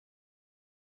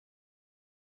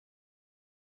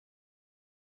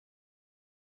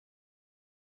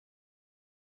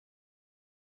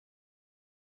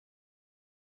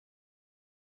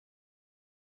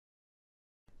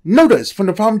Notice from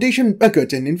the Foundation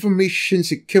Records and Information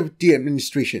Security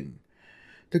Administration.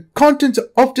 The contents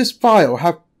of this file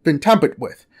have been tampered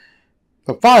with.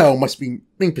 The file must be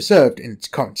preserved in its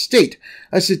current state,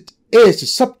 as it is the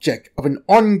subject of an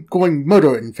ongoing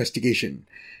murder investigation.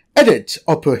 Edits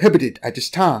are prohibited at this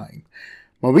time.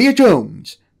 Maria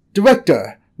Jones,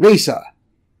 Director, RASA.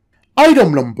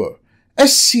 Item Number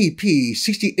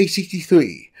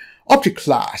SCP-6863. Object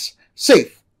Class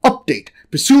Safe. Update.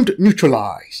 Presumed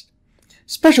neutralized.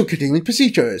 Special Containment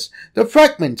Procedures. The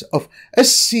fragments of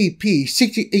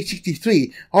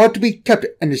SCP-6863 are to be kept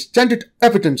in the Standard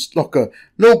Evidence Locker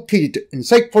located in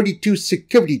Site-42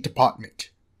 Security Department.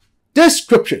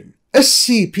 Description: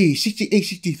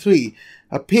 SCP-6863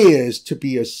 appears to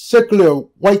be a circular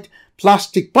white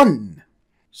plastic button,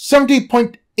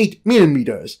 70.8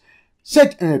 mm,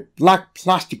 set in a black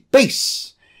plastic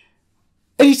base,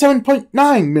 87.9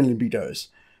 mm.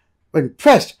 When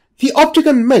pressed, the object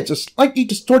emits a slightly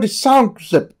distorted sound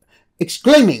clip,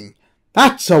 exclaiming,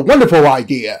 "That's a wonderful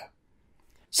idea!"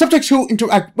 Subjects who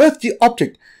interact with the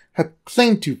object have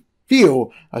claimed to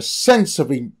feel a sense of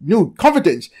renewed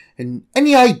confidence in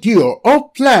any idea or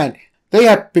plan they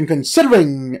have been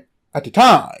considering at the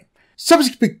time.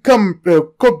 Subjects become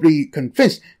remarkably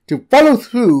convinced to follow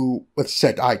through with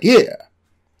said idea.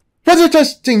 Further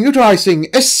testing utilizing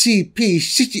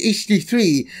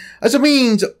SCP-6863 as a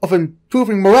means of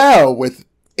improving morale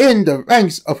within the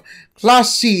ranks of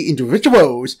Class C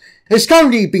individuals is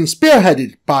currently being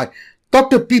spearheaded by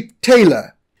Dr. Beep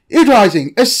Taylor,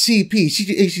 utilizing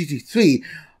SCP-6863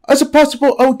 as a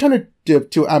possible alternative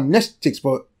to amnestics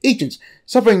for agents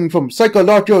suffering from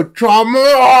psychological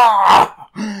trauma.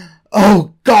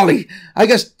 Oh golly, I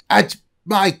guess that's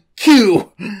my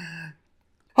cue.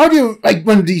 How do you like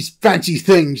one of these fancy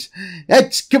things?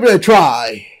 Let's give it a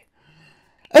try.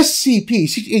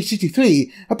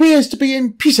 SCP-6863 appears to be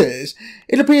in pieces.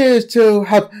 It appears to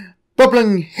have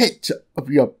bubbling hits of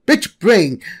your bitch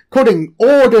brain coating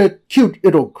all the cute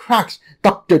little cracks,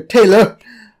 Dr. Taylor.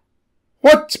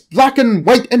 What's black and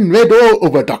white and red all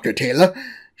over, Dr. Taylor?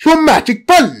 Your magic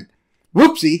button!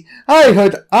 Whoopsie,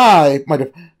 I might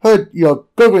have heard your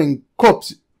gurgling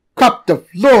corpse crop the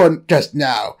floor just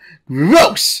now.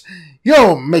 Gross!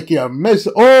 You're making a mess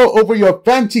all over your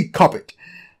fancy carpet.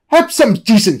 Have some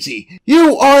decency.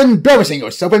 You are embarrassing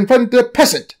yourself in front of the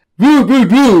peasant. Rude,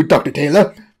 rude, rude, Dr.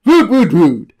 Taylor. Rude, rude,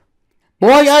 rude.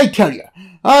 Boy, I tell you,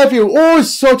 I feel all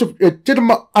sorts of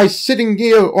legitimize sitting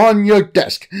here on your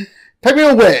desk. Take me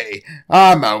away.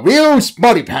 I'm a real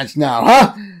smarty pants now,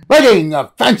 huh? Writing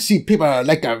a fancy paper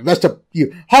like the rest of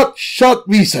you hot-shot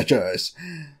researchers.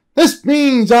 This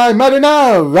means I'm better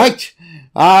now, right?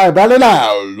 I'm better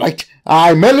now, right?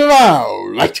 I'm better now,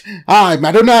 right? I'm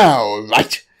better now,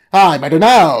 right? I'm better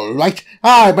now, right?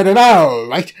 I'm better now,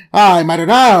 right? I'm better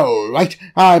now, right?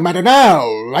 I'm better now,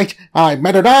 right? I'm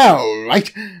better now,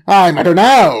 right? I'm better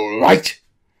now, right?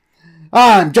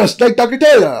 I'm just like Dr.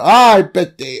 Taylor. I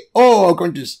bet they all are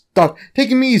going to start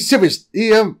taking me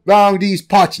seriously around these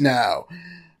parts now.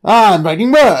 I'm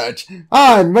writing words.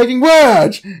 I'm writing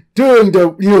words. Doing the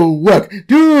real work.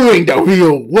 Doing the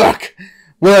real work.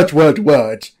 Words, words,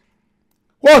 words.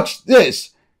 Watch this.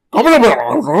 That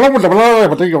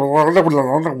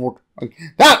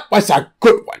was a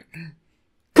good one.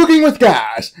 Cooking with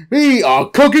gas. We are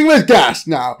cooking with gas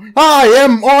now. I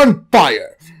am on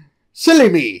fire. Silly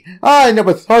me. I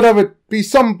never thought I would be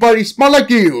somebody smart like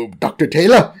you, Dr.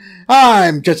 Taylor.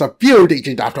 I'm just a field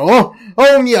agent after all.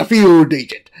 Only a field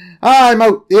agent. I'm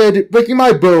out there breaking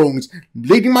my bones,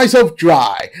 bleeding myself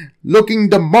dry, looking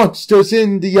the monsters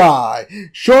in the eye,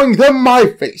 showing them my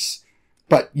face.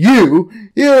 But you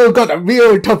got a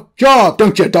real tough job,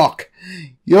 don't you, Doc?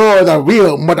 You're the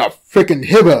real mother-frickin'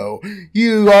 hero.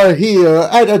 You are here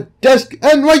at a desk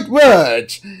and write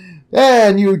words.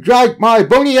 Then you drag my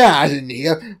bony ass in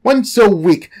here once a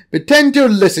week, pretend to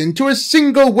listen to a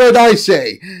single word I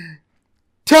say.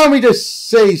 Tell me to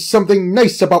say something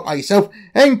nice about myself,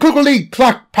 and quickly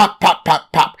clack, pop, pop,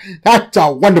 pop, pop. That's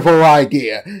a wonderful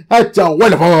idea. That's a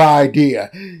wonderful idea.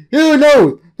 You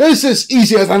know, this is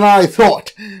easier than I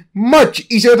thought. Much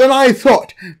easier than I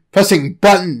thought. Pressing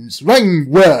buttons, writing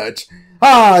words.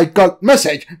 I got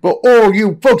message for all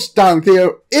you folks down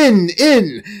there in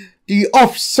the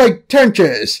off-site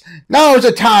trenches. Now's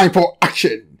the time for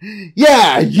action.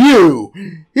 Yeah, you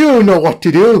know what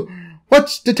to do.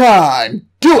 What's the time?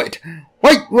 Do it!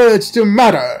 Write words to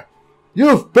matter.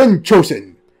 You've been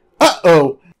chosen.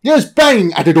 Uh-oh. There's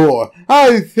banging at the door.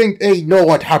 I think they know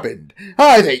what happened.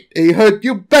 I think they heard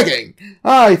you begging.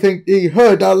 I think they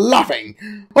heard her laughing.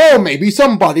 Or maybe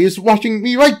somebody is watching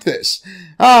me write this.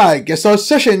 I guess our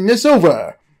session is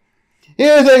over.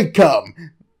 Here they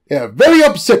come. They're very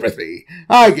upset with me.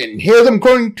 I can hear them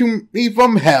calling to me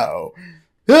from hell.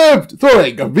 They're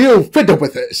throwing a real fit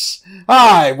with this.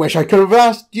 I wish I could have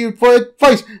asked you for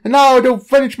advice and now to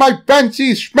finish my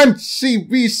fancy schmancy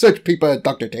research paper,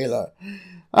 Dr. Taylor.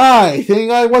 I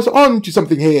think I was on to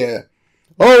something here.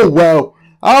 Oh, well.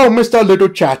 Oh, Mr. Little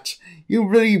Chat, you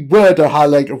really were the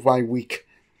highlight of my week.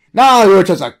 Now you're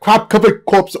just a crap-covered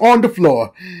corpse on the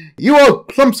floor. You are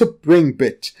clumps of brain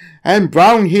bit, and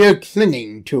brown hair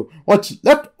clinging to what's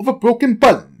left of a broken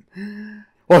button.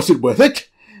 Was it worth it?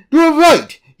 You're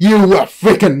right. You were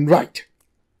freaking right.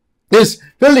 This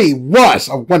really was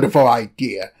a wonderful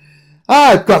idea.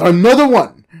 I've got another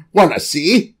one. Wanna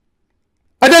see?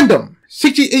 Addendum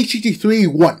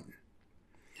 6863-1.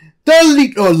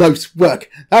 Delete your life's work.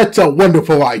 That's a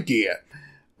wonderful idea.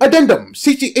 Addendum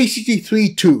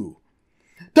 6863-2.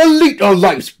 Delete your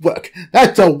life's work.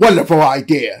 That's a wonderful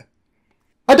idea.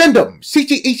 Addendum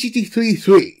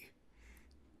 6863-3.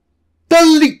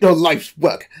 Delete your life's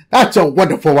work. That's a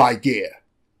wonderful idea.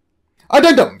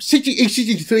 Addendum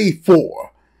 6863-4.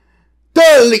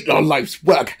 Delete your life's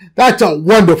work. That's a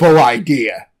wonderful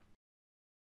idea.